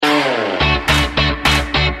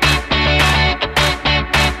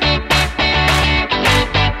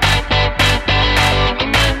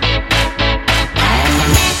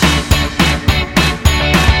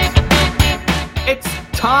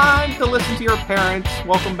parents.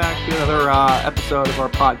 Welcome back to another episode of our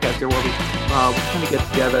podcast here, where we kind of get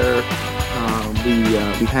together,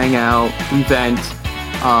 we hang out, we vent,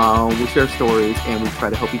 we share stories, and we try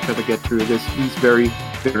to help each other get through these very,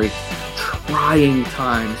 very trying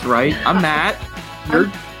times. Right? I'm Matt.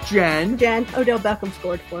 You're Jen. Odell Beckham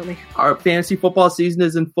scored for me. Our fantasy football season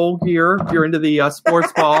is in full gear. If you're into the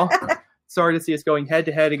sports ball, sorry to see us going head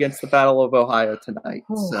to head against the Battle of Ohio tonight.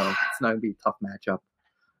 So it's not going to be a tough matchup.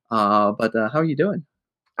 But how are you doing?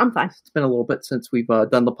 I'm fine. It's been a little bit since we've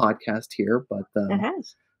done the podcast here, but It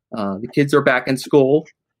has. The kids are back in school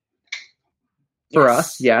for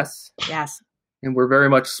us, yes. Yes. And we're very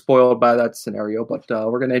much spoiled by that scenario, but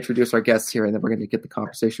we're going to introduce our guests here, and then we're going to get the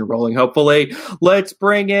conversation rolling, hopefully. Let's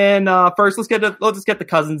bring in, first, let's just get the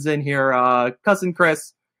cousins in here. Cousin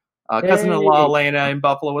Chris, cousin-in-law Elena in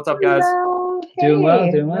Buffalo. What's up, guys? Hey, Doing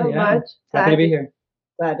well, yeah. Much. Happy to be here.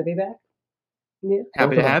 Glad to be back. Yeah.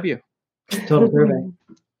 Happy to have you. Total throwback.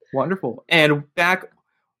 Wonderful. And back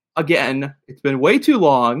again, it's been way too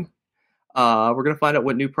long. We're going to find out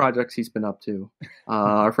what new projects he's been up to.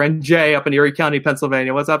 Our friend Jay up in Erie County,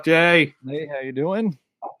 Pennsylvania. What's up, Jay? Hey, how you doing?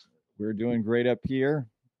 We're doing great up here.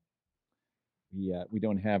 We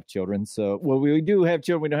don't have children, so we do have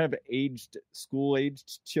children. We don't have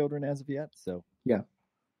school-aged children as of yet. So yeah,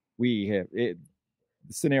 we have it.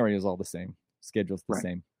 The scenario is all the same. Schedule's the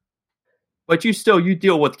same. But you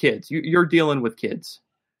deal with kids. You're dealing with kids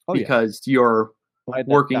because you're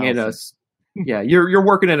working in a. Yeah, you're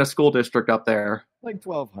working in a school district up there. Like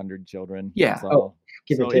 1,200 children. Yeah. So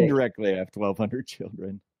indirectly, I have 1,200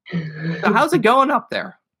 children. So how's it going up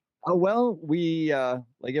there? Oh, well, we,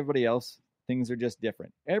 like everybody else, things are just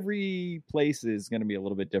different. Every place is going to be a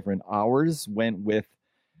little bit different. Ours went with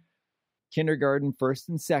kindergarten, first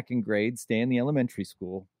and second grade, stay in the elementary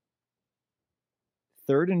school.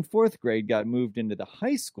 Third and fourth grade got moved into the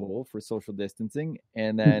high school for social distancing,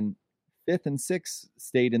 and then fifth and sixth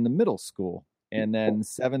stayed in the middle school, and then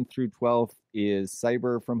 7th through 12th is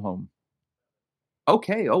cyber from home.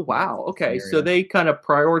 Okay. Oh, wow. Okay. So they kind of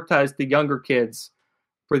prioritized the younger kids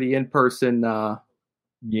for the in-person.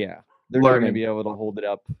 Yeah. They're not going to be able to hold it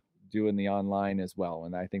up doing the online as well.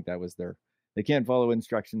 And I think that was they can't follow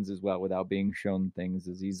instructions as well without being shown things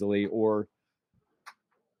as easily, or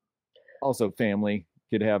also family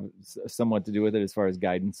could have somewhat to do with it as far as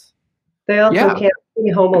guidance. They also can't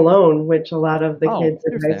be home alone, which a lot of the kids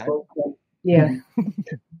in high school can. Yeah.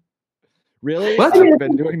 Really? I've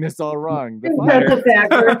been doing this all wrong. That's a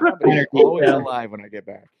factor. I'm always alive when I get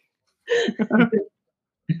back.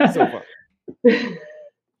 So far.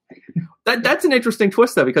 That's an interesting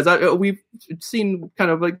twist, though, because we've seen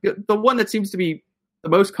kind of like the one that seems to be the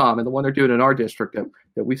most common, the one they're doing in our district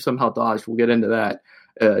that we've somehow dodged. We'll get into that.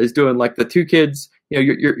 Is doing like the two kids.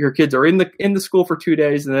 Your kids are in the school for 2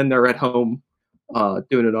 days, and then they're at home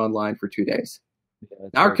doing it online for 2 days. Yeah,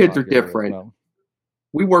 our kids are different. Well.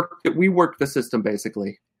 We work the system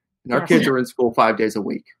basically, and our kids are in school 5 days a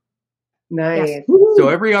week. Nice. Yes. So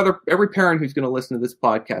every parent who's going to listen to this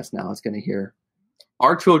podcast now is going to hear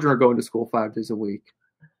our children are going to school 5 days a week,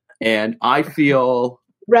 and I feel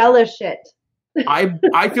relish it.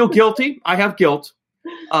 I feel guilty. I have guilt.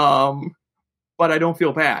 But I don't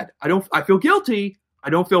feel bad. I feel guilty. I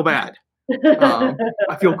don't feel bad.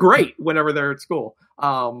 I feel great whenever they're at school.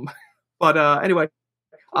 But anyway,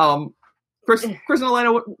 Chris and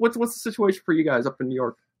Elena, what's the situation for you guys up in New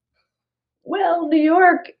York? Well, New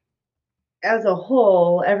York as a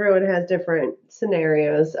whole, everyone has different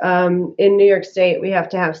scenarios. In New York State, we have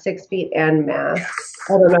to have 6 feet and masks.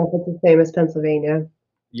 I don't know if it's the same as Pennsylvania.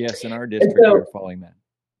 Yes, in our district, we're following that.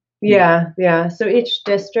 Yeah. So each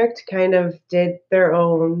district kind of did their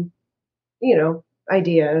own,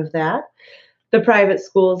 idea of that. The private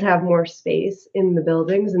schools have more space in the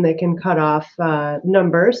buildings, and they can cut off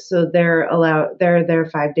numbers. So they're there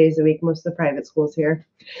 5 days a week, most of the private schools here.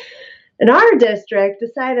 And our district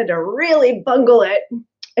decided to really bungle it,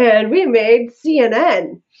 and we made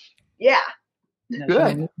CNN. Yeah.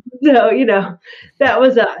 Good. So, that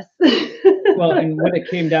was us. Well, and what it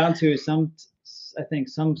came down to is I think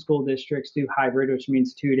some school districts do hybrid, which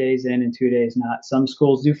means 2 days in and 2 days not. Some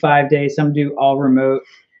schools do 5 days. Some do all remote.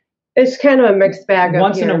 It's kind of a mixed bag.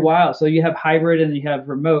 Once in a while. So you have hybrid and you have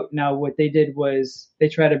remote. Now, what they did was they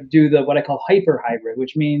try to do what I call hyper hybrid,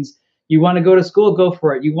 which means you want to go to school, go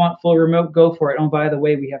for it. You want full remote, go for it. Oh, by the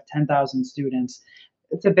way, we have 10,000 students.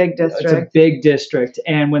 It's a big district. It's a big district.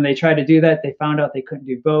 And when they tried to do that, they found out they couldn't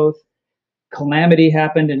do both. Calamity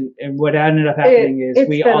happened, and what ended up happening is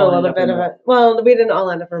we all ended up remote. Well, we didn't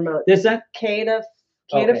all end up remote. K to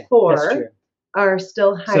 4 are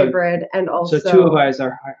still hybrid, and also so 2 of ours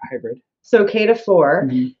are hybrid. So K to 4,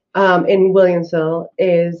 in Williamsville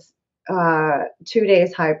is 2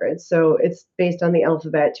 days hybrid. So it's based on the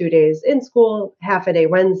alphabet, 2 days in school, half a day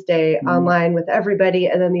Wednesday, online with everybody,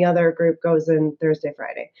 and then the other group goes in Thursday,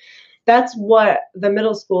 Friday. That's what the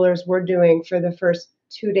middle schoolers were doing for the first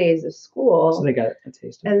 2 days of school. So they got a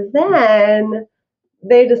taste of it. And then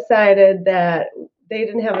they decided that they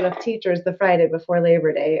didn't have enough teachers the Friday before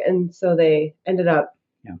Labor Day. And so they ended up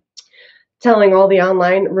telling all the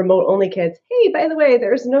online remote only kids, hey, by the way,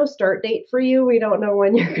 there's no start date for you. We don't know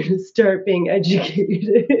when you're going to start being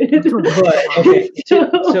educated. But, okay, so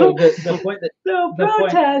the point that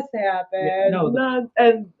protests happened.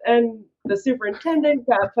 And the superintendent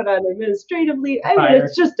got put on administrative leave. I mean,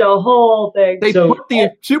 it's just a whole thing. They put the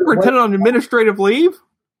superintendent on administrative leave?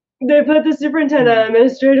 They put the superintendent on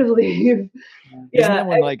administrative leave. Isn't that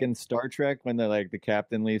when, like in Star Trek, when they're like the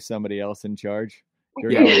captain leaves somebody else in charge?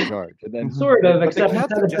 They're not in charge. And then, sort of, except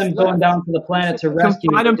instead of them going down to the planet to rescue,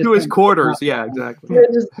 confine him to his quarters. Yeah, exactly. They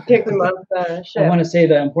just kicked him off the ship. I want to say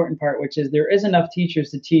the important part, which is there is enough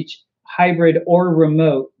teachers to teach hybrid or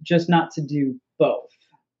remote, just not to do both.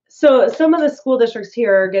 So some of the school districts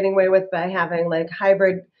here are getting away with by having like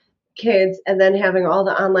hybrid kids and then having all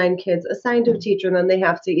the online kids assigned to a teacher, and then they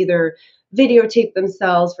have to either videotape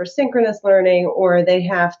themselves for synchronous learning or they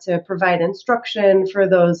have to provide instruction for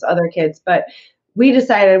those other kids. But we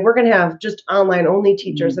decided we're going to have just online only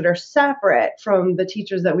teachers that are separate from the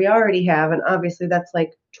teachers that we already have. And obviously that's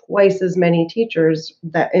like twice as many teachers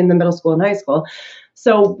that in the middle school and high school.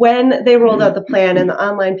 So when they rolled out the plan and the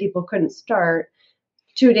online people couldn't start,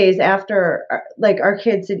 2 days after, like our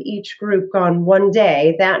kids had each group gone one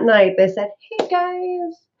day, that night they said, hey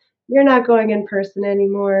guys, you're not going in person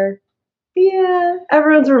anymore. Yeah,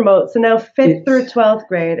 everyone's remote. So now 5th through 12th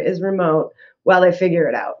grade is remote while they figure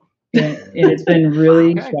it out. And it's been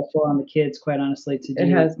really stressful on the kids, quite honestly, to do It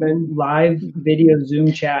has been. live video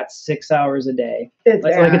Zoom chats 6 hours a day. It's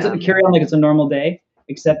Carry on like it's a normal day,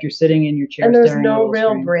 except you're sitting in your chair. and there's staring no at a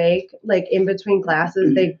real screen. break, like in between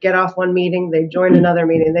classes. They get off one meeting, they join another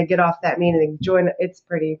meeting, they get off that meeting, they join. It's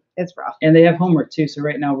rough. And they have homework too. So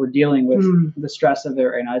right now we're dealing with the stress of it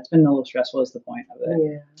right now. It's been a little stressful is the point of it.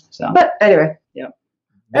 Yeah. So, But anyway.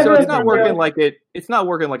 So Everyone's it's not been working doing- like it's not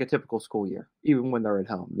working like a typical school year, even when they're at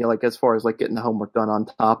home. You know, like as far as like getting the homework done on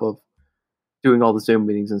top of doing all the Zoom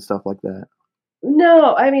meetings and stuff like that.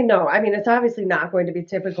 No. I mean, it's obviously not going to be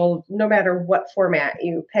typical no matter what format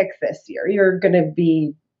you pick this year. You're going to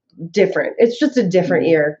be different. It's just a different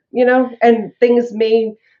year, you know, and things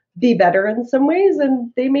may be better in some ways and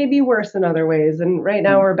they may be worse in other ways. And right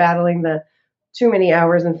now we're battling the too many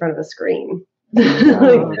hours in front of a screen.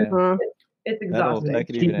 It's exhausting. That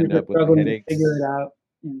could even end up with struggling to headaches. figure it out.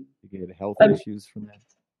 You get health issues from that.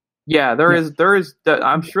 Yeah, there is.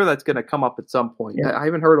 I'm sure that's going to come up at some point. Yeah. I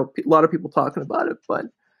haven't heard a lot of people talking about it, but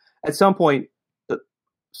at some point,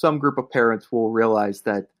 some group of parents will realize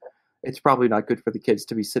that it's probably not good for the kids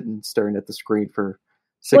to be sitting staring at the screen for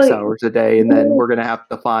 6 hours a day, and then we're going to have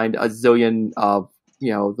to find a zillion of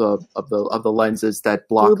the lenses that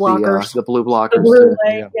block the blue blockers. The blue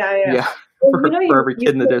light, Yeah. Well, For every kid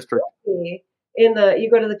in the district. You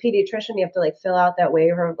go to the pediatrician, you have to like fill out that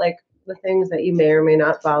waiver of like the things that you may or may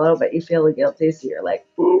not follow, but you feel guilty, so you're like,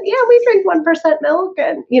 yeah, we drink 1% milk,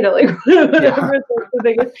 and like whatever the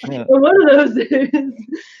thing is. Yeah. But one of those is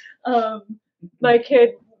my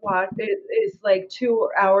kid is like 2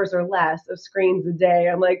 hours or less of screens a day.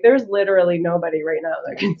 I'm like, there's literally nobody right now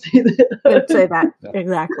that can see that. I'd say that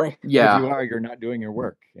exactly. Yeah. If you're not doing your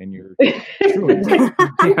work, and you're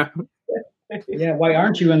Yeah. Yeah, why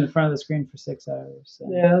aren't you in the front of the screen for 6 hours? So.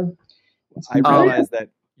 Yeah. I realize that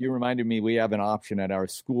you reminded me we have an option at our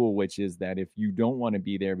school, which is that if you don't want to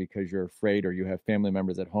be there because you're afraid or you have family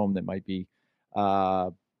members at home that might be,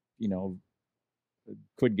 could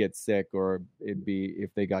get sick, or it'd be,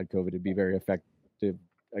 if they got COVID, it'd be very effective.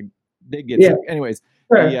 They get sick. Anyways,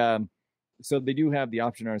 Sure. so they do have the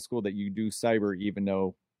option in our school that you do cyber, even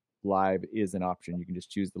though live is an option. You can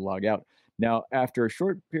just choose to log out. Now, after a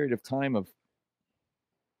short period of time of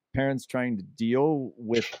parents trying to deal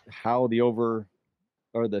with how the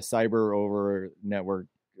cyber over network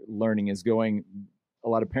learning is going, a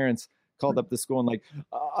lot of parents called up the school and like,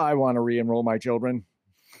 I want to re-enroll my children.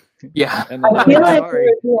 Yeah. And they're I feel like sorry.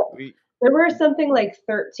 there were something like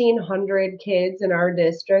 1,300 kids in our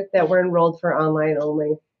district that were enrolled for online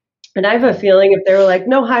only. And I have a feeling if they were like,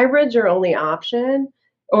 no, hybrids are only option,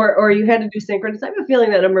 or you had to do synchronous, I have a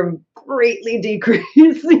feeling that number would greatly decrease.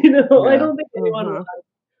 I don't think anyone knows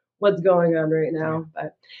what's going on right now.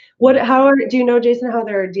 But do you know, Jason, how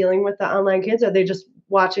they're dealing with the online kids? Are they just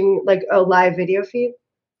watching like a live video feed?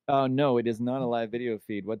 No, it is not a live video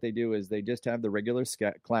feed. What they do is they just have the regular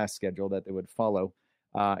class schedule that they would follow,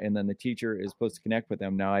 and then the teacher is supposed to connect with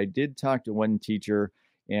them. Now, I did talk to one teacher,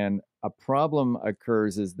 and a problem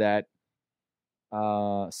occurs is that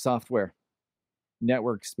software,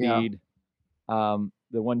 network speed. Yeah.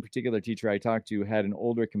 The one particular teacher I talked to had an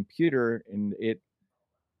older computer, and it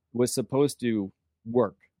was supposed to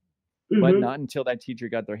work, but not until that teacher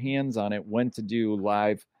got their hands on it, went to do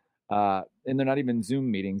live. And they're not even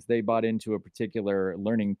Zoom meetings. They bought into a particular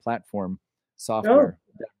learning platform software.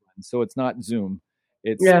 Oh. So it's not Zoom.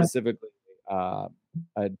 It's specifically a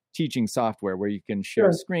teaching software where you can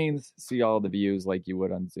share screens, see all the views like you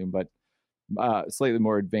would on Zoom, but slightly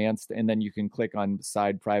more advanced. And then you can click on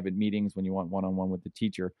side private meetings when you want one-on-one with the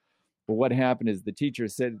teacher. But what happened is the teacher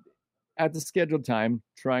said at the scheduled time,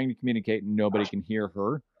 trying to communicate, nobody can hear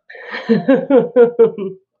her.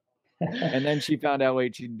 And then she found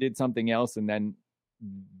out, she did something else, and then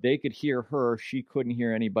they could hear her. She couldn't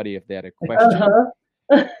hear anybody if they had a question.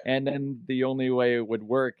 And then the only way it would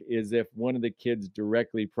work is if one of the kids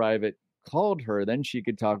directly private called her, then she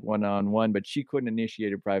could talk one-on-one, but she couldn't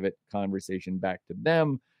initiate a private conversation back to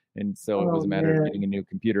them. And so it was a matter of getting a new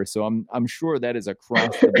computer. So I'm sure that is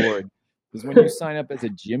across the board. Because when you sign up as a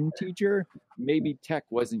gym teacher, maybe tech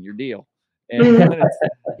wasn't your deal. And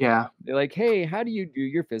they're like, hey, how do you do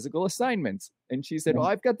your physical assignments? And she said,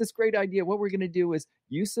 I've got this great idea. What we're going to do is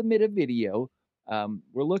you submit a video.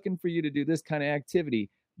 We're looking for you to do this kind of activity.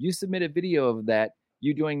 You submit a video of that,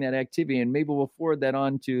 you doing that activity, and maybe we'll forward that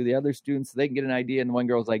on to the other students so they can get an idea. And one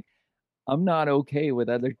girl's like, I'm not okay with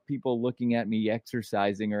other people looking at me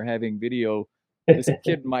exercising or having video. This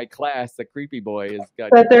kid in my class, the creepy boy, has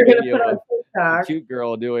got a video of a cute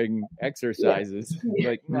girl doing exercises.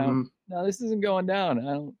 Like, no, this isn't going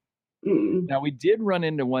down. Now, we did run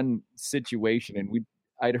into one situation, and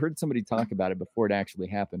I'd heard somebody talk about it before it actually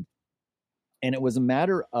happened. And it was a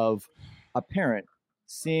matter of a parent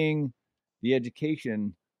seeing the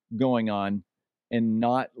education going on and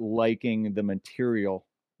not liking the material.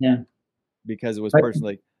 Yeah. Because it was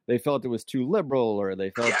personally, they felt it was too liberal, or they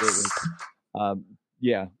felt it was,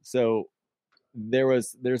 so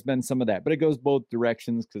there's been some of that, but it goes both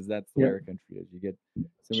directions because that's the way our country is. You get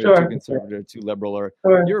somebody too conservative, too liberal, or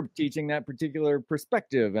you're teaching that particular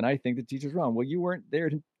perspective, and I think the teacher's wrong. Well, you weren't there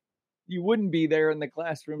you wouldn't be there in the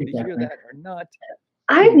classroom to hear that or not.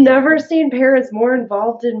 I've never seen parents more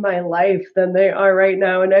involved in my life than they are right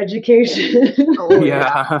now in education.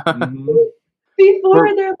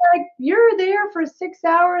 Before they're like, you're there for 6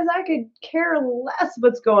 hours. I could care less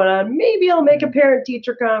what's going on. Maybe I'll make a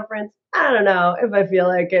parent-teacher conference. I don't know if I feel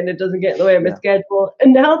like it and it doesn't get in the way of my schedule.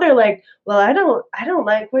 And now they're like, well, I don't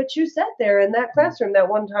like what you said there in that classroom that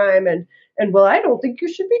one time. And well, I don't think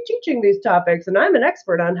you should be teaching these topics. And I'm an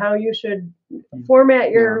expert on how you should format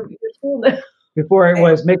your school now. Before it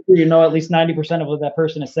was make sure you know at least 90% of what that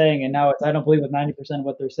person is saying. And now it's I don't believe with 90% of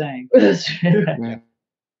what they're saying.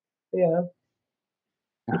 Yeah.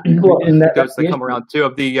 Anecdotes that come around too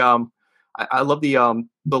of the I love the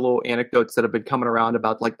little anecdotes that have been coming around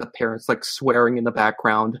about like the parents like swearing in the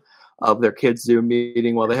background of their kids' Zoom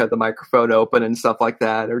meeting while they have the microphone open and stuff like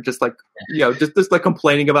that, or just like just like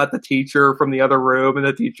complaining about the teacher from the other room, and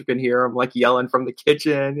the teacher can hear them like yelling from the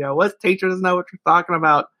kitchen. What teacher doesn't know what you're talking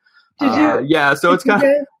about? So it's kind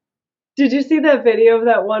of. Did you see that video of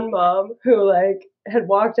that one mom who like had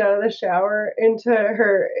walked out of the shower into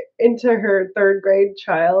her third grade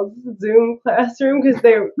child's Zoom classroom because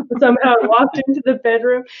they somehow walked into the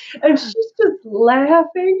bedroom, and she's just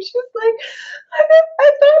laughing. She's like,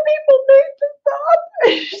 I thought people made this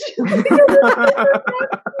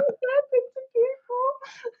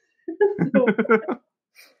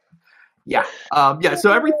up.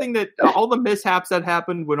 So everything all the mishaps that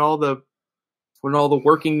happened when all the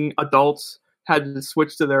working adults had to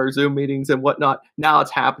switch to their Zoom meetings and whatnot, now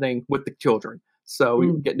it's happening with the children. So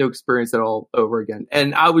we get to experience it all over again.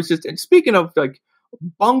 And I was just, speaking of like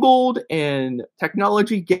bungled and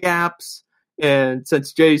technology gaps, and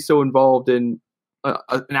since Jay's so involved in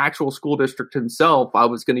an actual school district himself, I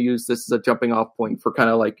was going to use this as a jumping off point for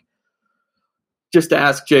kind of like, just to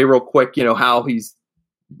ask Jay real quick,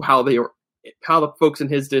 how the folks in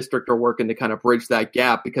his district are working to kind of bridge that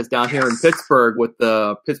gap, because down here in Pittsburgh with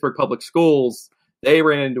the Pittsburgh Public Schools, they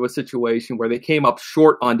ran into a situation where they came up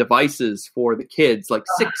short on devices for the kids, like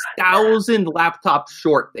 6,000 laptops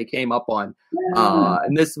short they came up on.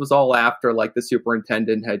 And this was all after like the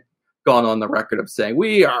superintendent had gone on the record of saying,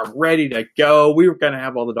 we are ready to go. We were going to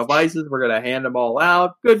have all the devices. We're going to hand them all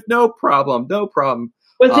out. Good. No problem.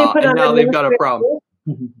 And now they've got a problem.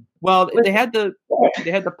 Well, they had to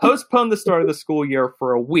postpone the start of the school year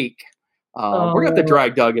for a week We're going to have to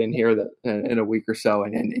drag Doug in here in a week or so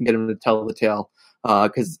and get him to tell the tale.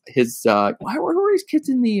 Because why were his kids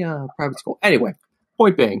in the private school? Anyway,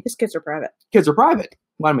 point being, His kids are private. Kids are private.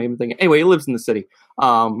 Why am I even thinking? Anyway, he lives in the city.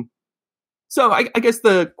 So I guess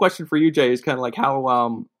the question for you, Jay, is kind of like how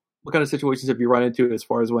what kind of situations have you run into as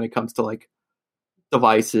far as when it comes to like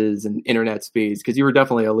devices and internet speeds? Because you were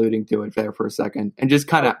definitely alluding to it there for a second, and just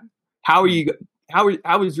kind of how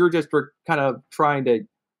is your district kind of trying to,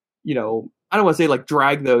 I don't want to say like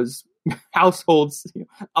drag those households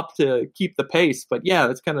up to keep the pace, but yeah,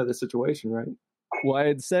 that's kind of the situation, right? Well, I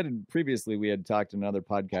had said previously we had talked in another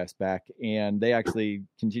podcast back, and they actually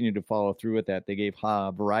continued to follow through with that. They gave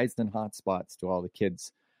Verizon hotspots to all the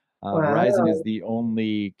kids. Wow. Verizon is the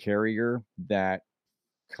only carrier that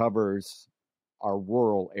covers our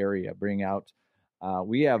rural area.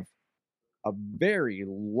 We have a very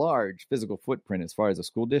large physical footprint as far as a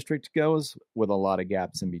school district goes, with a lot of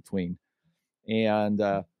gaps in between. And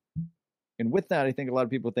with that, I think a lot of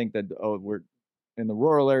people think that, we're in the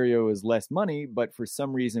rural area is less money, but for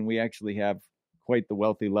some reason we actually have quite the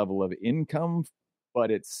wealthy level of income,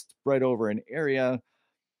 but it's spread over an area,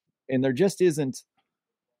 and there just isn't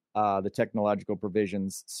the technological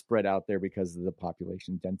provisions spread out there because of the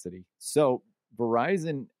population density. So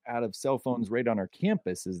Verizon, out of cell phones right on our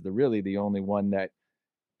campus, is really the only one that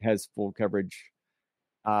has full coverage.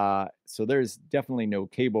 So there's definitely no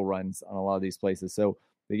cable runs on a lot of these places. So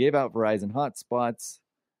they gave out Verizon hotspots.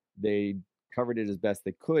 They covered it as best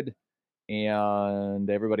they could, and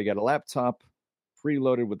everybody got a laptop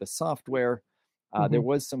preloaded with the software. There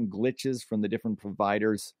was some glitches from the different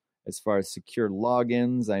providers as far as secure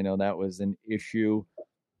logins. I know that was an issue.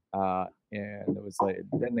 And it was like,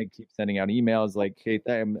 then they keep sending out emails like, hey,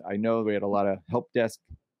 I know we had a lot of help desk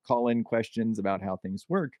call-in questions about how things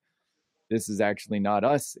work. This is actually not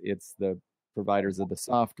us. It's the providers of the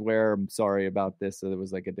software. I'm sorry about this. So there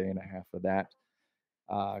was like a day and a half of that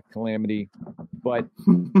calamity. But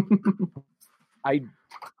I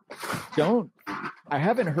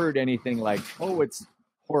haven't heard anything like, oh, it's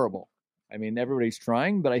horrible. I mean, everybody's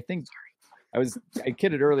trying, but I think I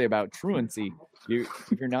kidded earlier about truancy. If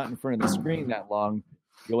you're not in front of the screen that long,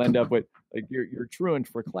 you'll end up with like you're truant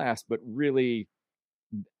for class, but really,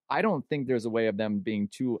 I don't think there's a way of them being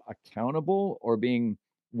too accountable or being,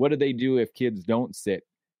 what do they do if kids don't sit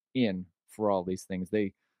in for all these things?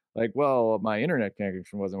 They like, well, my internet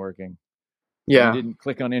connection wasn't working. Yeah. I didn't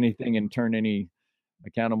click on anything and turn any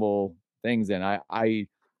accountable things in. I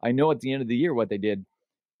know at the end of the year what they did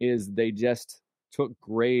is they just took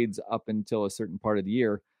grades up until a certain part of the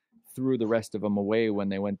year, threw the rest of them away when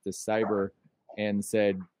they went to cyber, and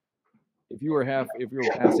said, if you were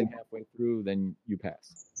passing halfway through, then you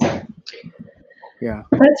pass. Yeah,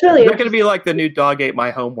 that's really. It's going to be like the new dog ate my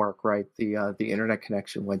homework, right? The internet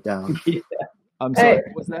connection went down. Yeah. I'm sorry.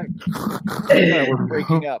 What was that? Yeah, we're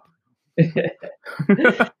breaking up.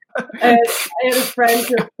 I had a friend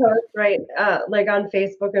who post like on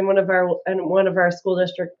Facebook in one of our school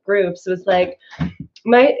district groups. It was like,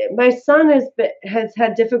 my son has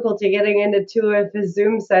had difficulty getting into 2 of his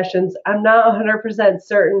Zoom sessions. I'm not 100%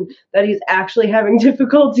 certain that he's actually having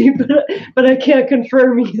difficulty, but I can't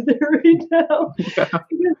confirm either right now. Yeah.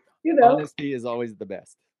 Honesty is always the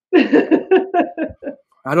best.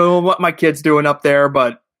 I don't know what my kid's doing up there,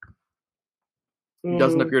 but he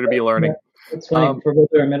doesn't appear to be learning. It's funny, for both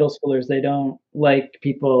our middle schoolers, they don't like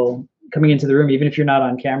people coming into the room, even if you're not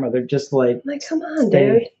on camera. They're just like come on,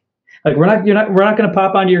 dude. Like we're not going to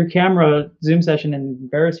pop onto your camera Zoom session and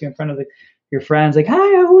embarrass you in front of your friends. Like,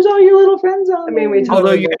 hi, who's all your little friends on? I mean,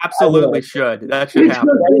 although you absolutely should. That should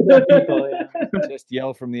happen. People, yeah. Just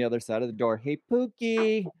yell from the other side of the door, "Hey,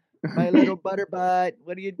 Pookie, my little butterbutt,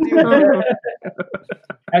 what are you doing?"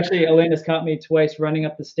 Actually, Elena's caught me twice running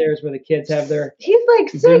up the stairs where the kids have their. He's like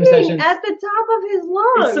Zoom singing sessions. at the top of his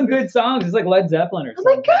lungs. It's some good songs. It's like Led Zeppelin or I'm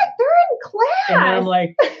something. like, God, they're in class.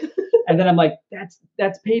 And then I'm like, that's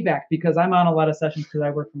payback because I'm on a lot of sessions because I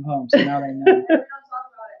work from home. So now they know.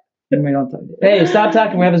 We don't talk. Hey, stop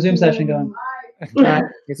talking. We have a Zoom session going.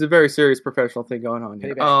 It's a very serious professional thing going on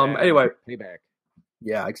here. Anyway, payback.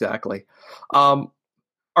 Yeah, exactly. All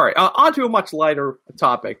right, on to a much lighter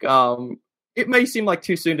topic. It may seem like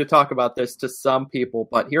too soon to talk about this to some people,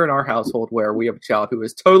 but here in our household where we have a child who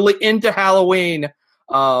is totally into Halloween,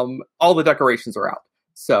 all the decorations are out.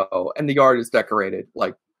 So, and the yard is decorated.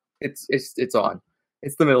 Like it's on.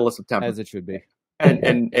 It's the middle of September. As it should be.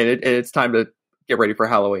 And it's time to get ready for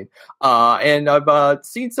Halloween. And I've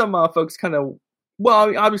seen some folks kind of,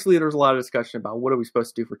 well, obviously there's a lot of discussion about what are we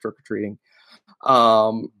supposed to do for trick-or-treating.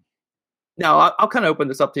 Now, I'll kind of open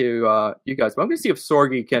this up to you guys, but I'm going to see if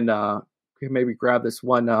Sorgi can can maybe grab this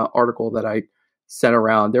one article that I sent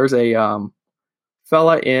around. There's a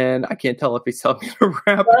fella in. I can't tell if he's telling me to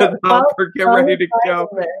wrap it up or get ready to go.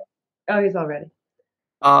 Oh, he's all ready.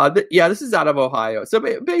 This is out of Ohio. So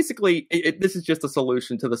basically, this is just a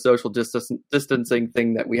solution to the social distancing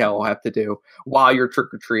thing that we all have to do while you're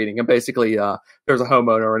trick or treating. And basically, there's a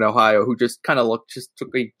homeowner in Ohio who just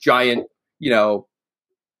took a giant,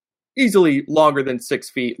 easily longer than 6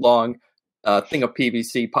 feet long thing of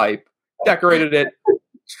PVC pipe, decorated it,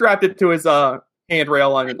 strapped it to his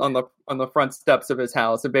handrail on the front steps of his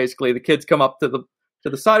house, and basically the kids come up to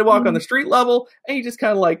the sidewalk on the street level, and you just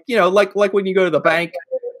kind of like when you go to the bank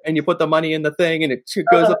and you put the money in the thing and it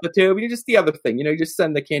goes up the tube, and you just the other thing, you just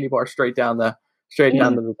send the candy bar straight down the tube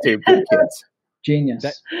for the kids. Genius.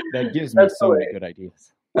 That gives me so many good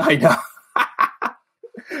ideas. I know.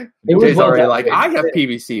 It was Jay's already well like, I have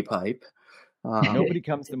PVC pipe. Nobody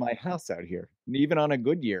comes to my house out here. Even on a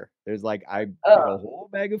good year, there's like I got a whole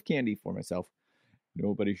bag of candy for myself.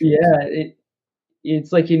 Nobody shows up.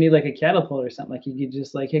 It's like you need like a catapult or something. Like you could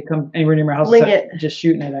just like, hey, come anywhere near my house, just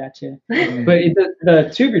shooting it at you. But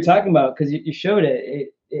the tube you're talking about, because you showed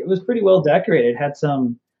it was pretty well decorated. It had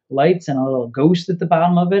some lights and a little ghost at the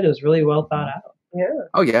bottom of it. It was really well thought out. Yeah.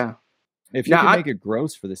 Oh yeah. If you could make it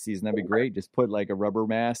gross for the season, that'd be great. Just put like a rubber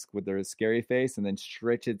mask with their scary face and then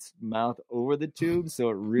stretch its mouth over the tube so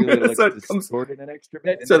it really looks distorted an extra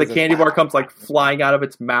bit. So the candy bar comes like flying out of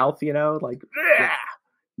its mouth, like,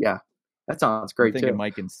 yeah. That sounds great too.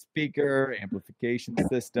 Mic and speaker, amplification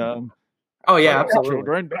system. Oh yeah, absolutely.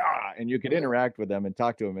 Children, and you could interact with them and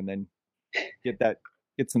talk to them, and then get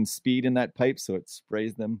some speed in that pipe so it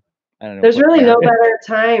sprays them. I don't know. There's really no better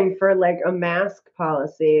time for like a mask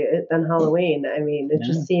policy than Halloween. I mean, it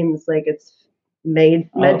just seems like it's meant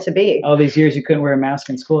to be. All these years you couldn't wear a mask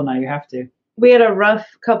in school, now you have to. We had a rough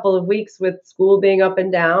couple of weeks with school being up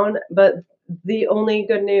and down, but the only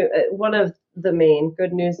good news, one of the main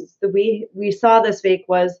good news that we saw this week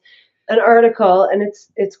was an article, and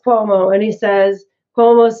it's Cuomo, and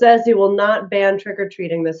Cuomo says he will not ban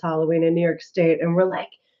trick-or-treating this Halloween in New York State, and we're like,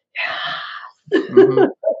 yes. Mm-hmm.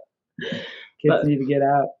 Kids need to get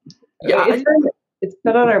out. Yeah, it's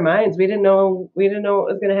been on our minds. We didn't know what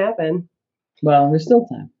was going to happen. Well, there's still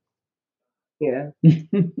time. Yeah,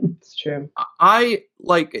 it's true. I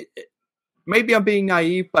maybe I'm being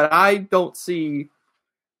naive, but I don't see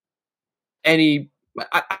any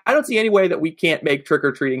way that we can't make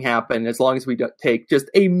trick-or-treating happen as long as we don't take just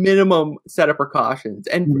a minimum set of precautions.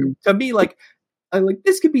 And to me, I'm like,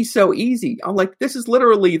 this could be so easy. I'm like, this is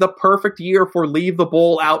literally the perfect year for leave the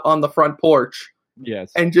bowl out on the front porch.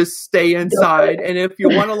 Yes. And just stay inside. And if you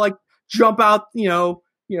want to jump out,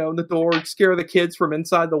 the door, scare the kids from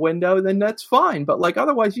inside the window, then that's fine. But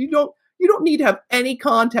otherwise you don't need to have any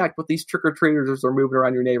contact with these trick-or-treaters as they're moving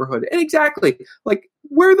around your neighborhood. And exactly, you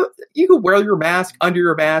can wear your mask,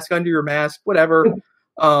 whatever.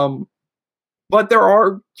 But there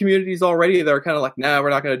are communities already that are kind of like, nah, we're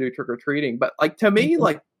not going to do trick-or-treating. But to me,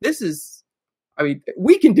 this is,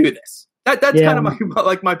 we can do this. That's kind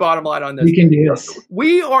of my bottom line on this. We can do this.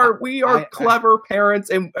 We are clever parents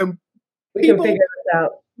and we can figure this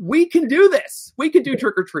out. We can do this. We can do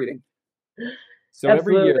trick-or-treating. So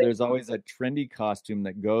every year there's always a trendy costume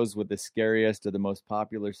that goes with the scariest or the most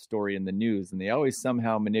popular story in the news, and they always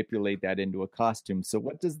somehow manipulate that into a costume. So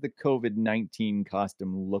what does the COVID-19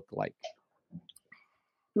 costume look like?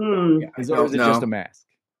 Is it just a mask?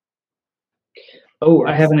 Oh,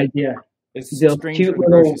 I have an idea. It's strange in the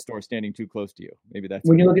grocery store standing too close to you. Maybe that's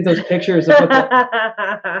when you look at those pictures of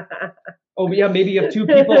maybe you have two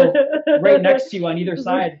people right next to you on either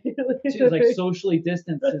side. It's socially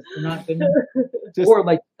distanced. They're not good enough.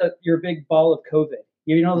 Or your big ball of COVID.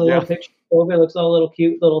 The little picture of COVID looks all little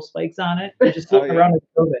cute, little spikes on it. You're just looking around with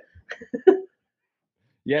COVID.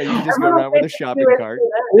 Yeah, you just go around with a shopping cart.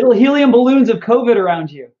 Little helium balloons of COVID around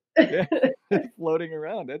you. Floating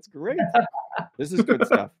around. That's great. This is good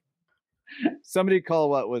stuff. Somebody call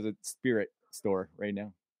what was it? Spirit store right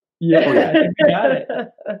now. Yeah, I think we got it.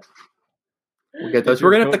 We'll get those.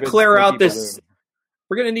 We're going to have to clear out this.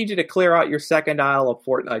 We're going to need you to clear out your second aisle of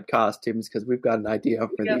Fortnite costumes because we've got an idea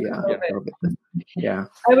for the. Yeah.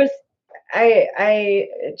 I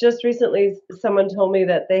just recently, someone told me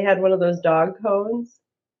that they had one of those dog cones.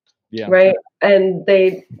 Yeah. Right. And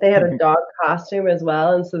they had a dog costume as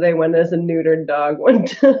well. And so they went as a neutered dog one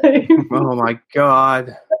time. Oh my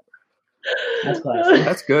God. That's classic.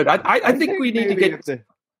 That's good. I think we need to get.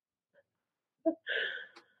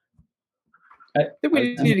 I think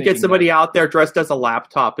we need to get somebody out there dressed as a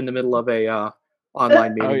laptop in the middle of a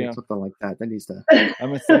online meeting or something like that. That needs to.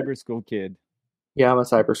 I'm a cyber school kid. Yeah, I'm a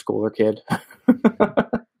cyber schooler kid.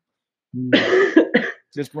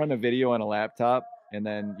 Just run a video on a laptop, and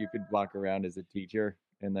then you could walk around as a teacher,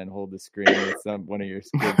 and then hold the screen with one of your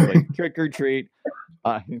kids like trick or treat.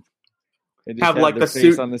 And just Have, like, their the face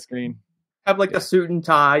suit- on the screen. Have like the suit and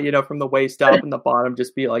tie, from the waist up, and the bottom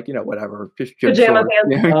just be like, whatever, just gym Pajama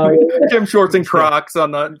shorts, pants. Oh, yeah. gym shorts and Crocs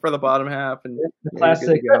for the bottom half, and The you're good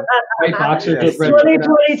classic to go. white boxer Yes. just red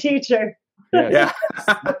 2020 teacher. Yes.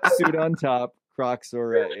 Yeah. Suit on top, Crocs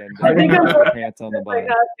or and I think I'm pants on the That's my bottom.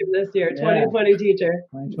 costume this year. Yeah. 2020 teacher.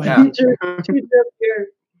 2020. Yeah. Teacher up here.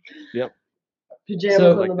 Yep. Pajamas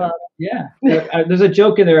So- on Like the that. bottom. Yeah. There's a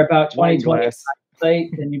joke in there about Wine 2020 glass.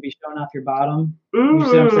 hindsight, and you'd be showing off your bottom. You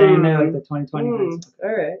see what I'm saying there? Like the 2020 hindsight. All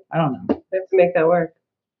right. I don't know. We have to make that work.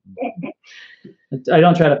 I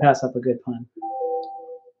don't try to pass up a good pun.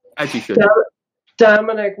 As you should.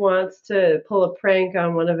 Dominic wants to pull a prank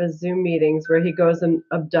on one of his Zoom meetings where he goes and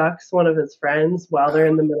abducts one of his friends while they're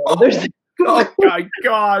in the middle of their Oh my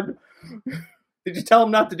God! Did you tell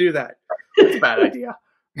him not to do that? It's a bad idea.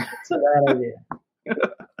 It's a bad idea.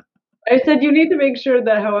 I said you need to make sure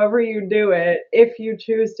that however you do it, if you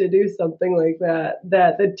choose to do something like that,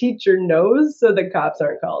 that the teacher knows so the cops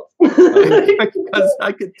aren't called. Because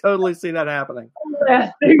I could totally see that happening.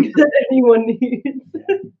 Last thing that anyone needs.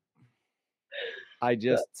 I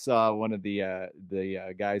just saw one of the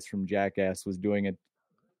guys from Jackass was doing it.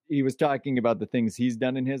 He was talking about the things he's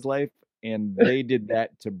done in his life, and they did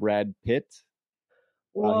that to Brad Pitt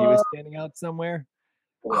while he was standing out somewhere.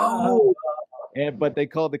 Wow. But they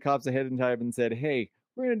called the cops ahead of time and said, "Hey,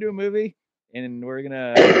 we're gonna do a movie, and we're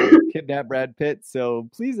gonna kidnap Brad Pitt. So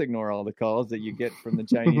please ignore all the calls that you get from the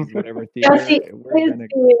Chinese whatever theater. Yes, he We're is gonna-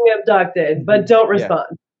 being abducted, but don't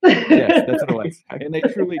respond. Yes, that's what it was. And they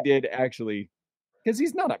truly did actually, because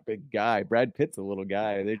he's not a big guy. Brad Pitt's a little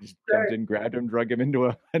guy. They just Sure. jumped in, grabbed him, drug him into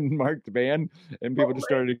a unmarked van, and people just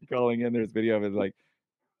started calling in. There's video of it like,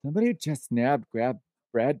 somebody just grabbed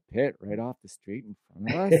Brad Pitt right off the street in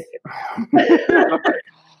front of us.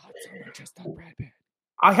 Someone just done Brad Pitt.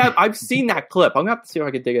 I've seen that clip. I'm gonna have to see if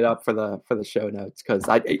I can dig it up for the show notes, because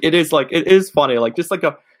it is funny, like just like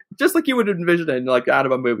you would envision it, like out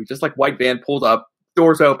of a movie, just like white van pulled up,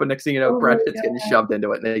 doors open, next thing you know, Oh Brad my Pitt's getting God. shoved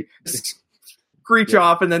into it, and they screech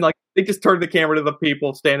off, and then like they just turn the camera to the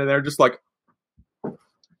people standing there, just like Oh,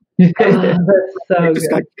 that's so they just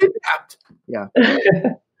got good. kidnapped.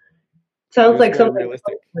 Sounds It like was very something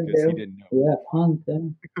realistic would because he do. didn't know. Yeah, pun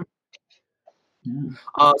then.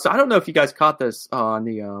 Yeah. So I don't know if you guys caught this on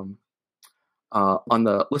the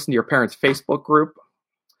Listen to Your Parents Facebook group.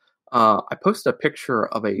 I posted a picture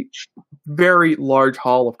of a very large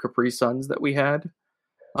haul of Capri Suns that we had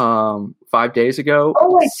 5 days ago.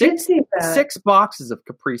 Oh, I did see that. 6 boxes of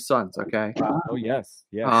Capri Suns. Okay. Oh yes,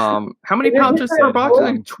 yes. How many Your pouches kids per are box? in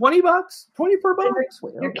I think $20. 20 per box.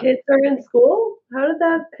 Wait, Your okay. kids are in school? How did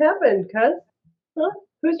that happen, cuz? Huh?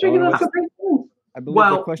 Who's drinking Oh, those Capri Suns? I believe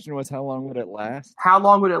well- the question was how long would it last? How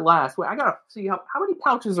long would it last? Wait, I gotta see how many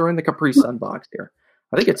pouches are in the Capri Sun box here.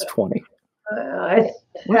 I think it's 20. I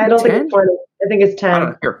Was it don't think 10? it's 20. I think it's I 10. don't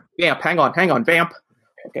know. Here, Vamp. Hang on, Vamp.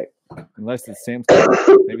 Okay. Unless it's Sam's Club.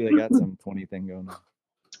 Maybe they got some 20 thing going on.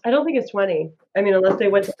 I don't think it's 20. I mean, unless they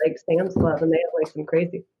went to like Sam's Club and they have like some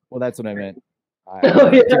crazy. Well, that's what I meant. Oh,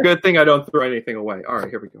 It's yeah. a good thing I don't throw anything away. All right,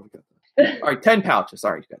 here we go. All right, 10 pouches.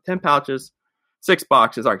 All right, you got 10 pouches, 6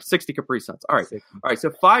 boxes. All right, 60 Capri Suns. All right. All right, so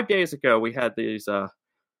 5 days ago we had these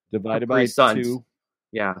Divided Capri by Suns. 2.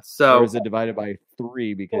 yeah. Or So is it divided by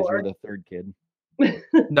 3 because 4. you're the third kid?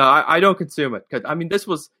 no, I don't consume it, cuz I mean this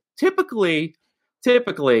was typically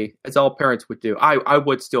as all parents would do. I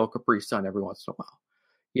would steal a Capri Sun every once in a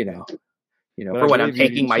while. But For I when I'm believe you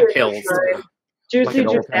taking my Sure, pills. sure. Juicy Like an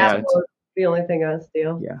Juice old parent. Apple is the only thing I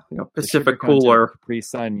steal. Yeah, The sugar Pacific content Cooler. of Capri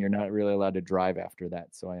Sun, you're not really allowed to drive after that,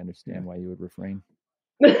 so I understand why you would refrain.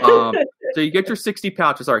 So you get your 60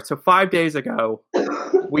 pouches. All right. So 5 days ago,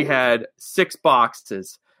 we had 6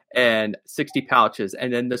 boxes and 60 pouches.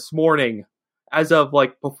 And then this morning, as of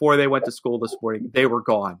like before they went to school this morning, they were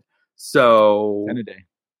gone. So, 10 a day.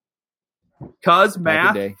 cuz a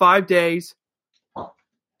math, day. 5 days.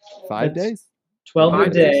 5 That's- days? 12 a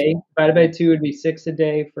 5 day divided by 2 would be 6 a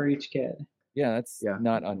day for each kid. Yeah, that's Yeah.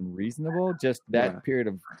 not unreasonable. Just that Yeah. period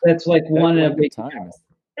of That's like that one length every of time. is-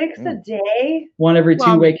 6 a day? one every 2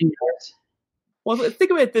 Well, waking hours. Well, think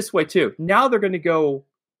of it this way, too. Now they're going to go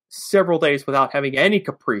several days without having any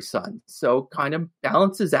Capri Sun. So kind of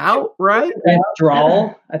balances out, right?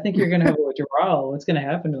 Withdrawal. I think you're gonna have a withdrawal. What's gonna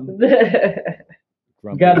happen to them? You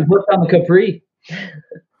grumpy. got them hooked on the Capri.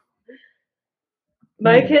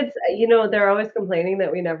 My kids, they're always complaining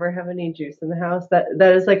that we never have any juice in the house. That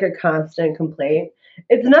is like a constant complaint.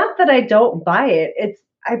 It's not that I don't buy it.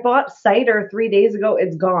 I bought cider 3 days ago.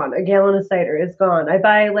 It's gone. A gallon of cider is gone. I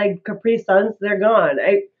buy like Capri Suns. They're gone.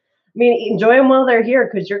 I mean, enjoy them while they're here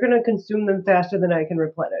because you're going to consume them faster than I can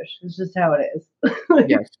replenish. It's just how it is.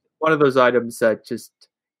 Yes, one of those items that just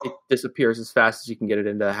it disappears as fast as you can get it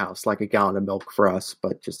into the house, like a gallon of milk for us,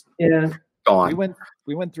 but just gone.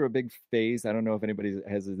 We went through a big phase. I don't know if anybody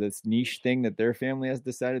has this niche thing that their family has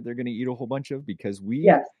decided they're going to eat a whole bunch of because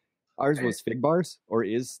ours was fig bars or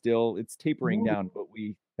is still, it's tapering down, but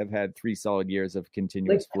we have had 3 solid years of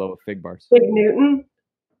continuous flow of fig bars. Fig Newton?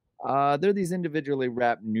 They're these individually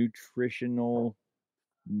wrapped nutritional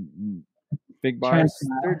fig bars.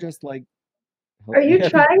 They're just like. Are you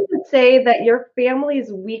trying to say that your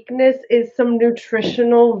family's weakness is some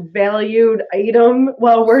nutritional valued item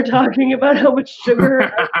while we're talking about how much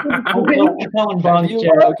sugar? I'm calling bonk, Jay.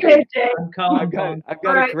 Okay, Jay. I'm calling bonk. I've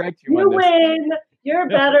got to correct you You on this. win. You're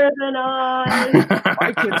better than I.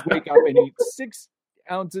 My kids wake up and eat 6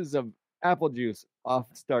 ounces of apple juice off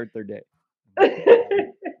to start their day.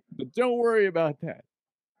 But don't worry about that.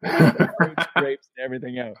 Fruits, grapes, and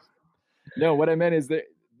everything else. No, what I meant is that,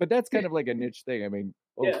 but that's kind of like a niche thing. I mean,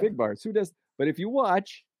 fig bars, who does? But if you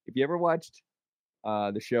ever watched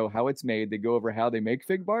the show How It's Made, they go over how they make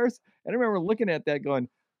fig bars. And I remember looking at that going,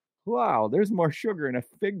 wow, there's more sugar in a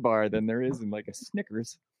fig bar than there is in like a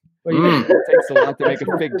Snickers. It takes a lot to make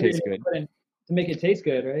a fig taste good. To make it taste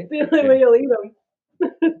good, right? The only way you'll eat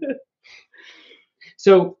them.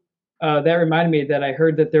 So that reminded me that I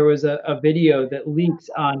heard that there was a video that leaked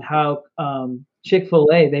on how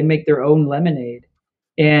Chick-fil-A, they make their own lemonade.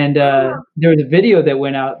 And there was a video that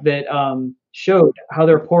went out that showed how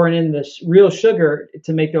they're pouring in the real sugar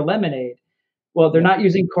to make their lemonade. Well, they're not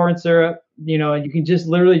using corn syrup, and you can just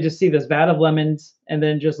literally just see this vat of lemons and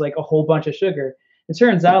then just like a whole bunch of sugar. It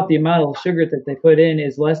turns out the amount of sugar that they put in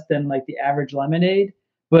is less than like the average lemonade,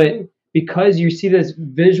 but because you see this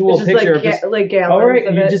visual picture of this, gallons all right, of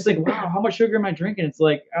and you're it. just like, wow, how much sugar am I drinking? It's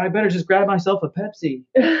like, I better just grab myself a Pepsi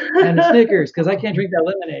and a Snickers because I can't drink that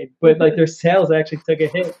lemonade. But like their sales actually took a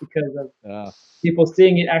hit because of people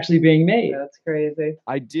seeing it actually being made. That's crazy.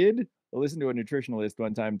 I did listen to a nutritionalist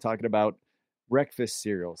one time talking about breakfast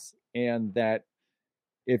cereals, and that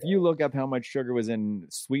if you look up how much sugar was in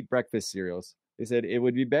sweet breakfast cereals, they said it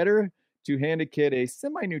would be better to hand a kid a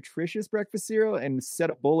semi-nutritious breakfast cereal and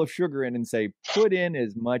set a bowl of sugar in and say, put in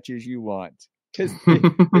as much as you want. Because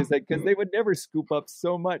they would never scoop up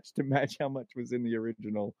so much to match how much was in the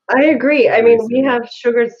original. I agree. I mean, we cereal. have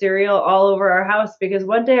sugared cereal all over our house because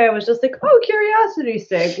one day I was just like, oh, curiosity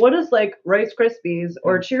sake. What is like Rice Krispies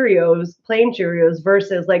or Cheerios, plain Cheerios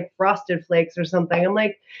versus like Frosted Flakes or something? I'm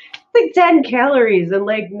like, it's like 10 calories and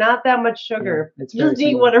like not that much sugar. Yeah, it's just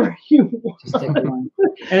very eat similar. whatever you want. Just take one.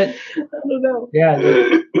 And I don't know. yeah,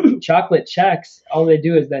 the chocolate checks, all they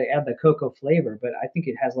do is they add the cocoa flavor, but I think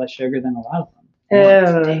it has less sugar than a lot of them.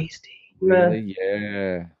 Yeah. Tasty. Really?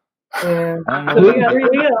 Yeah. Yeah. I So don't know.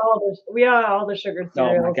 we got all the sugared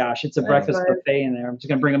cereals. Oh my gosh, it's a That's breakfast fine. buffet in there. I'm just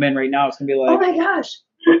gonna bring them in right now. It's gonna be Oh like, my gosh.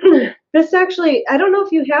 This actually, I don't know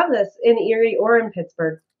if you have this in Erie or in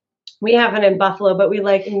Pittsburgh. We have it in Buffalo, but we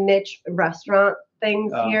like niche restaurant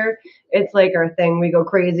things here. It's like our thing. We go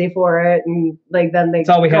crazy for it, and like then they That's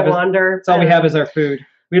all we have go is- under. that's all we have is our food.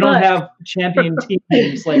 We don't But- have champion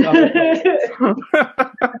teams like other places.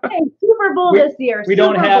 Hey, Super Bowl this year. We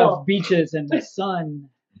don't Super have Bowl. beaches and the sun.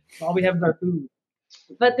 All we have is our food.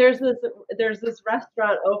 But there's this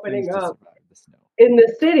restaurant opening Things to up survive the snow. in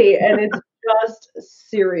the city, and it's just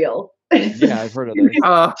cereal. Yeah, I've heard of those.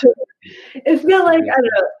 It's got like, I don't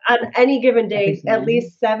know, on any given day, think at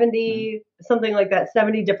least 70, something like that,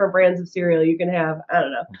 70 different brands of cereal you can have. I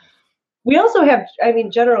don't know. We also have, I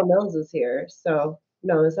mean, General Mills is here. So,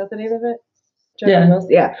 no, is that the name of it? General Yeah. Mills?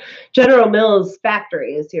 Yeah. General Mills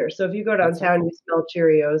factory is here. So if you go downtown, you smell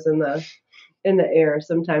Cheerios in the air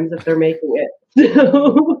sometimes if they're making it.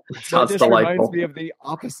 So, That Sounds just reminds delightful. me of the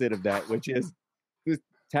opposite of that, which is the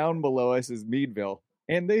town below us is Meadville,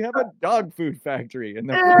 and they have a dog food factory, and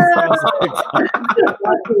the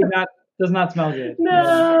Does not smell good.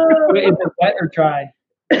 no. Wait, is it wet or dry?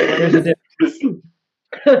 There's a difference.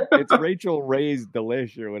 it's Rachel Ray's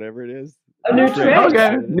Delish or whatever it is. A Nutrish.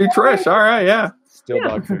 Okay, Nutrish. All right, yeah. Still Yeah.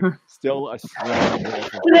 dog food. Still a strong This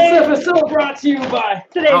Today, episode brought to you by.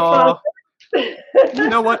 today's Oh. sponsor. You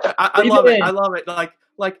know what? I love it. I love it.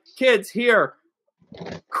 Like kids here,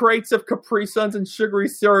 crates of Capri Suns and sugary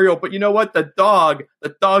cereal. But you know what? The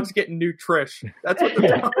dog's getting Nutrish. That's what the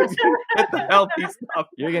dog's get the healthy stuff.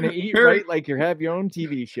 You're gonna eat Here- right like you have your own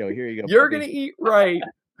TV show. Here you go. You're puppy. gonna eat right,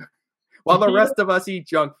 while the rest of us eat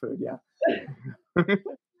junk food. Yeah,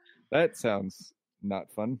 That sounds not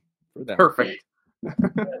fun for them. perfect.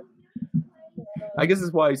 I guess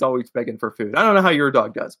that's why he's always begging for food. I don't know how your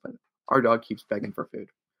dog does, but our dog keeps begging for food.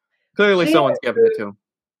 Clearly, someone's giving it to him.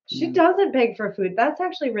 She doesn't beg for food. That's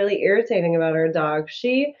actually really irritating about our dog.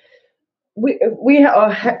 We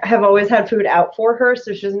have always had food out for her,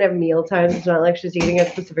 so she doesn't have meal times. It's not like she's eating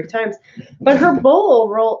at specific times. But her bowl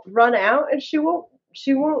will run out, and she won't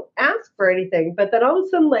ask for anything. But then all of a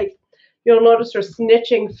sudden, like, you'll notice her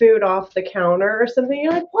snitching food off the counter or something.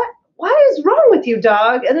 You're like, what? What is wrong with you,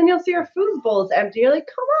 dog? And then you'll see her food bowl's empty. You're like,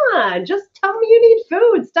 come on, just tell me you need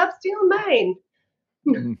food. Stop stealing mine.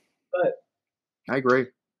 But I agree.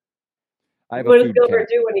 What does Gilbert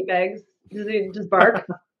do when he begs? Does he just bark?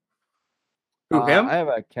 Who, him? I have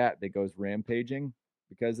a cat that goes rampaging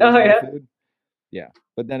because there's no food. Yeah,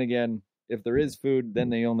 but then again, if there is food, then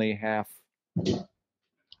they only half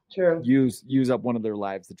use up one of their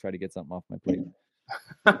lives to try to get something off my plate.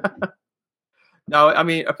 No, I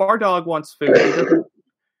mean, if our dog wants food,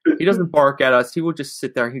 he doesn't bark at us. He will just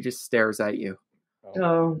sit there and he just stares at you.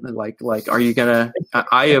 Oh. Like, are you gonna?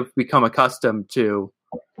 I have become accustomed to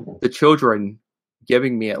the children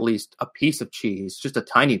giving me at least a piece of cheese, just a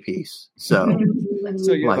tiny piece. So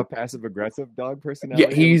you have a passive aggressive dog personality?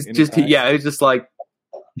 Yeah, he's just like,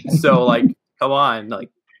 so like, come on, like,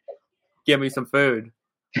 give me some food,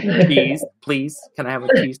 please. Can I have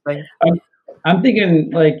a cheese thing? I'm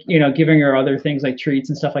thinking, like, giving her other things like treats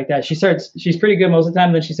and stuff like that. She's pretty good most of the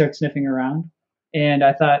time. Then she starts sniffing around, and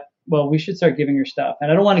I thought, well, we should start giving her stuff.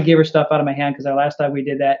 And I don't want to give her stuff out of my hand because our last time we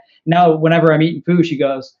did that. Now, whenever I'm eating food, she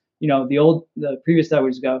goes, the previous dog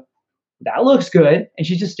would just go, that looks good. And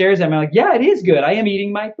she just stares at me like, yeah, it is good. I am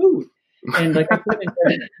eating my food. And like,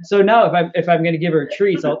 so now if I'm going to give her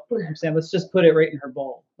treats, I'm saying, let's just put it right in her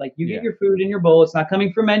bowl. Like, you get your food in your bowl. It's not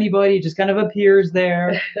coming from anybody. It just kind of appears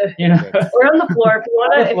there, Or on the floor. If you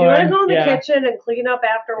want to go in the kitchen and clean up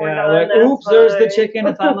after we're done. Like, oops, there's the chicken.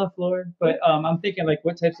 It's on the floor. But I'm thinking, like,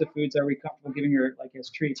 what types of foods are we comfortable giving her, like,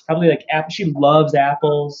 as treats? Probably like apples. She loves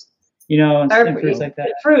apples. And fruits like that.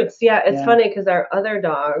 Fruits, yeah. It's funny because our other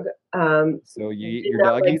dog. So your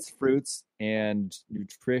dog eats fruits and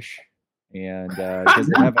Nutrish, and does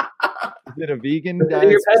it have is it a vegan diet?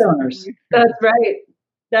 Your pet owners.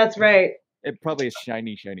 That's right. It probably has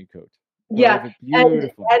shiny coat. Yeah,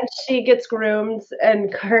 and she gets groomed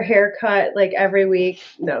and her hair cut like every week.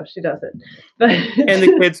 No, she doesn't. But and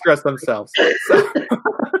the kids dress themselves. So.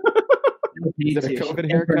 Is it a COVID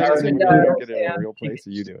haircut? So you don't get it in a real place,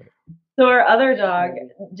 or you do it? So our other dog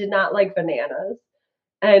did not like bananas.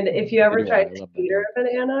 And if you ever tried to feed her a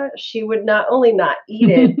banana, she would not only not eat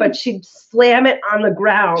it, but she'd slam it on the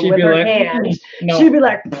ground with her hand. No. She'd be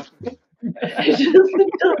like, just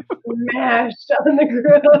smashed on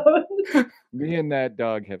the ground. Me and that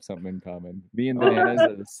dog have something in common. Me and bananas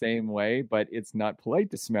are the same way, but it's not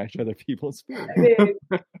polite to smash other people's food. I mean,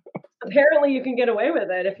 apparently you can get away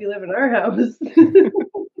with it if you live in our house.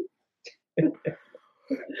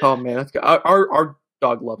 Oh man, that's good. Our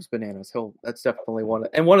dog loves bananas. That's definitely one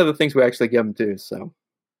of the things we actually give him too. So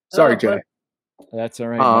sorry, Jay. That's all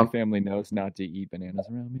right. My family knows not to eat bananas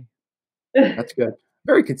around me. That's good.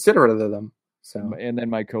 Very considerate of them. So, and then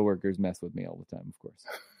my coworkers mess with me all the time, of course.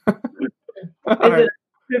 Is it a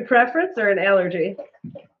food preference or an allergy?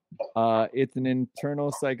 It's an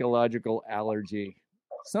internal psychological allergy.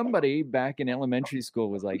 Somebody back in elementary school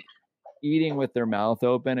was like eating with their mouth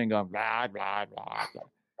open and going blah blah blah blah.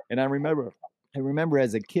 And I remember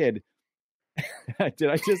as a kid, did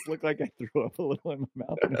I just look like I threw up a little in my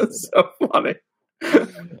mouth? That's so funny.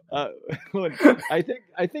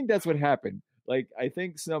 I think that's what happened. Like, I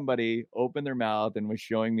think somebody opened their mouth and was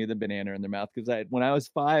showing me the banana in their mouth because when I was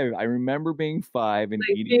 5, I remember being 5 and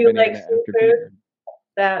eating banana after kindergarten.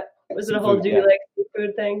 That was it a whole do you like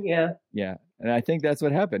seafood thing? Yeah. Yeah, and I think that's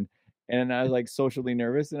what happened. And I was like socially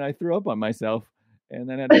nervous and I threw up on myself, and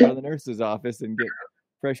then I had to go to the nurse's office and get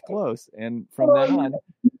fresh clothes. And from then on,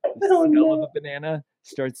 the smell of a banana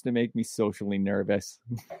starts to make me socially nervous.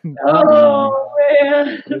 Oh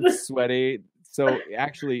man, it's sweaty. So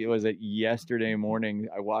actually, it was yesterday morning.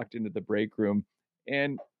 I walked into the break room,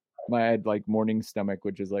 and I had like morning stomach,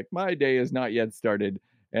 which is like my day is not yet started,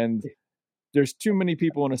 and there's too many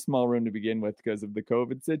people in a small room to begin with because of the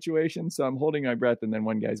COVID situation. So I'm holding my breath, and then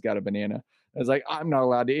one guy's got a banana. I was like, I'm not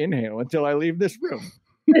allowed to inhale until I leave this room.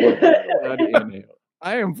 I'm not allowed to inhale.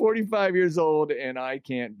 I am 45 years old, and I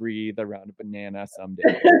can't breathe around a banana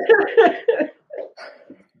someday.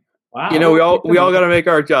 Wow. We all got to make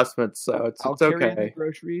our adjustments, so it's carry in okay. the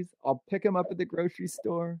groceries. I'll pick them up at the grocery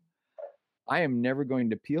store. I am never going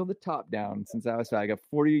to peel the top down since I was 5. I got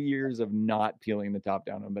 40 years of not peeling the top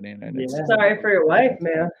down on a banana. And Sorry for your wife,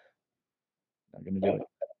 man. Not going to do it.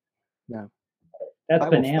 No. That's I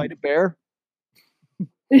banana. will fight a bear.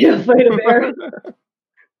 Yeah, fight a bear.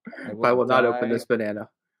 I will not open this banana.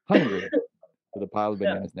 Hungry with a pile of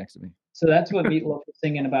bananas next to me. So that's what Meatloaf was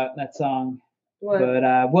singing about in that song. What? But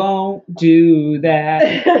I won't do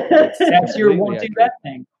that. That's your won't do that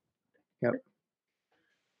thing. Yep.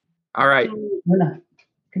 All right. We're not.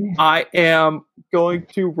 Come here. I am going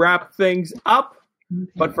to wrap things up,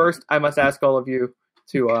 but first I must ask all of you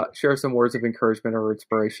to share some words of encouragement or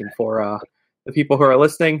inspiration for the people who are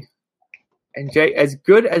listening. And Jay, as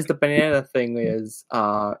good as the banana thing is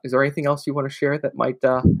there anything else you want to share that might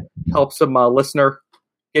help some listener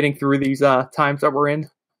getting through these times that we're in?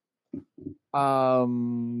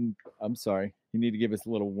 I'm sorry. You need to give us a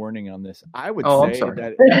little warning on this. I would I'm say sorry.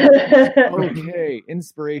 that okay,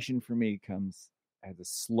 inspiration for me comes as a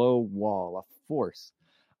slow wall, a force.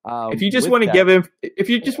 If you just want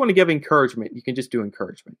to give encouragement, you can just do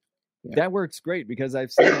encouragement. Yeah. That works great because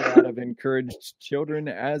I've seen a lot of encouraged children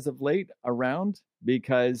as of late around,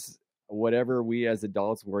 because whatever we as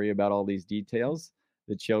adults worry about all these details,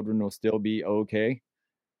 the children will still be okay.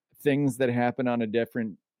 Things that happen on a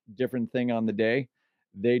different thing on the day,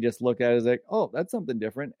 they just look at it as like, oh, that's something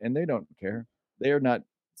different, and they don't care. They are not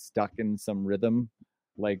stuck in some rhythm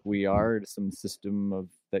like we are, some system of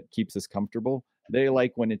that keeps us comfortable. They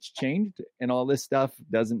like when it's changed, and all this stuff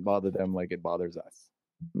doesn't bother them like it bothers us.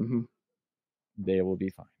 Mm-hmm. They will be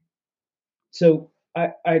fine. So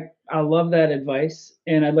I love that advice,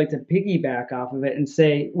 and I'd like to piggyback off of it and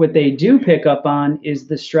say what they do pick up on is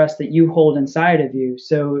the stress that you hold inside of you.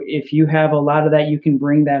 So if you have a lot of that, you can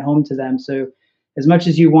bring that home to them. So as much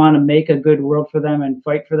as you want to make a good world for them and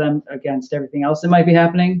fight for them against everything else that might be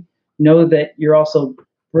happening, know that you're also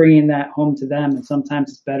bringing that home to them. And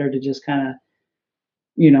sometimes it's better to just kind of,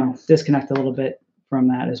 disconnect a little bit from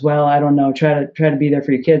that as well. I don't know. Try to be there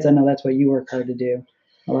for your kids. I know that's what you work hard to do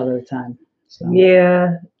a lot of the time. So.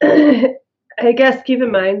 Yeah. I guess keep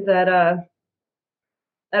in mind that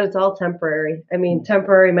it's all temporary. I mean,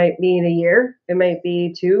 temporary might mean a year. It might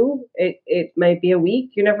be 2. It might be a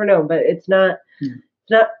week. You never know. But it's not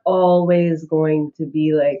always going to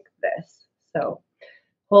be like this. So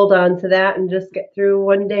hold on to that and just get through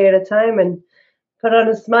one day at a time and put on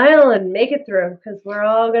a smile and make it through, because we're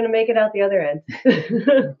all going to make it out the other end.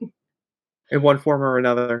 In one form or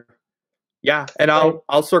another. Yeah, and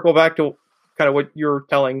I'll circle back to kind of what you were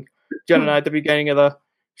telling Jen and I at the beginning of the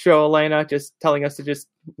show, Elena, just telling us to just,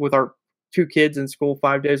 with our 2 kids in school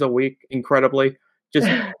 5 days a week, incredibly, just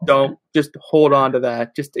hold on to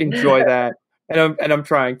that. Just enjoy that. And I'm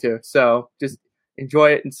trying to. So just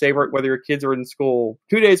enjoy it and savor it, whether your kids are in school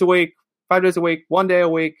 2 days a week, 5 days a week, 1 day a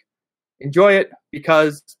week. Enjoy it,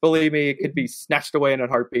 because believe me, it could be snatched away in a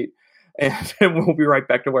heartbeat, and we'll be right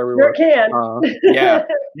back to where we were. Can. Yeah.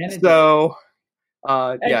 So,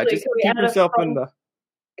 Actually, just keep yourself in the.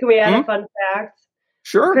 Can we add a fun fact?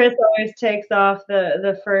 Sure. Chris always takes off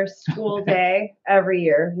the first school day every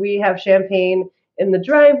year. We have champagne in the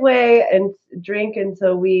driveway and drink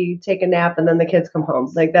until we take a nap, and then the kids come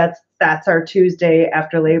home. Like that's our Tuesday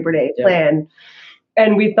after Labor Day plan.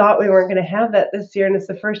 And we thought we weren't going to have that this year, and it's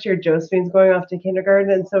the first year Josephine's going off to kindergarten,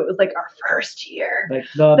 and so it was like our first year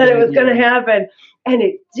that it was going to happen, and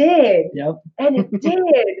it did. Yep. And it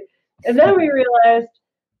did. And then we realized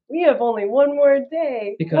we have only one more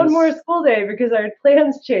day, one more school day, because our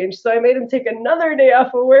plans changed. So I made him take another day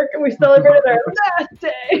off of work, and we celebrated our last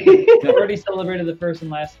day. We already celebrated the first and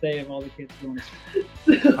last day of all the kids going to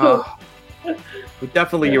school.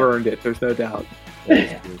 You earned it. There's no doubt.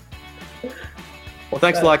 Well,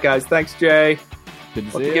 thanks a lot, guys. Thanks, Jay. Good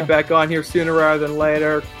to Let's see you. get back on here sooner rather than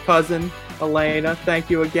later. Cousin Elena, thank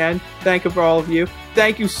you again. Thank you for all of you.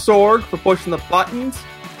 Thank you, Sorg, for pushing the buttons.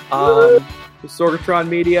 Sorgatron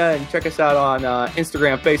Media, and check us out on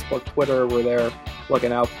Instagram, Facebook, Twitter. We're there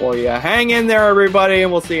looking out for you. Hang in there, everybody,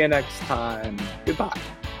 and we'll see you next time. Goodbye.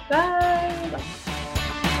 Bye.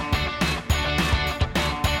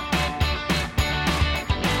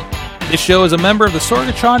 This show is a member of the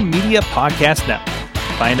Sorgatron Media Podcast Network.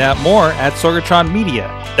 Find out more at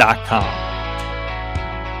sorgatronmedia.com.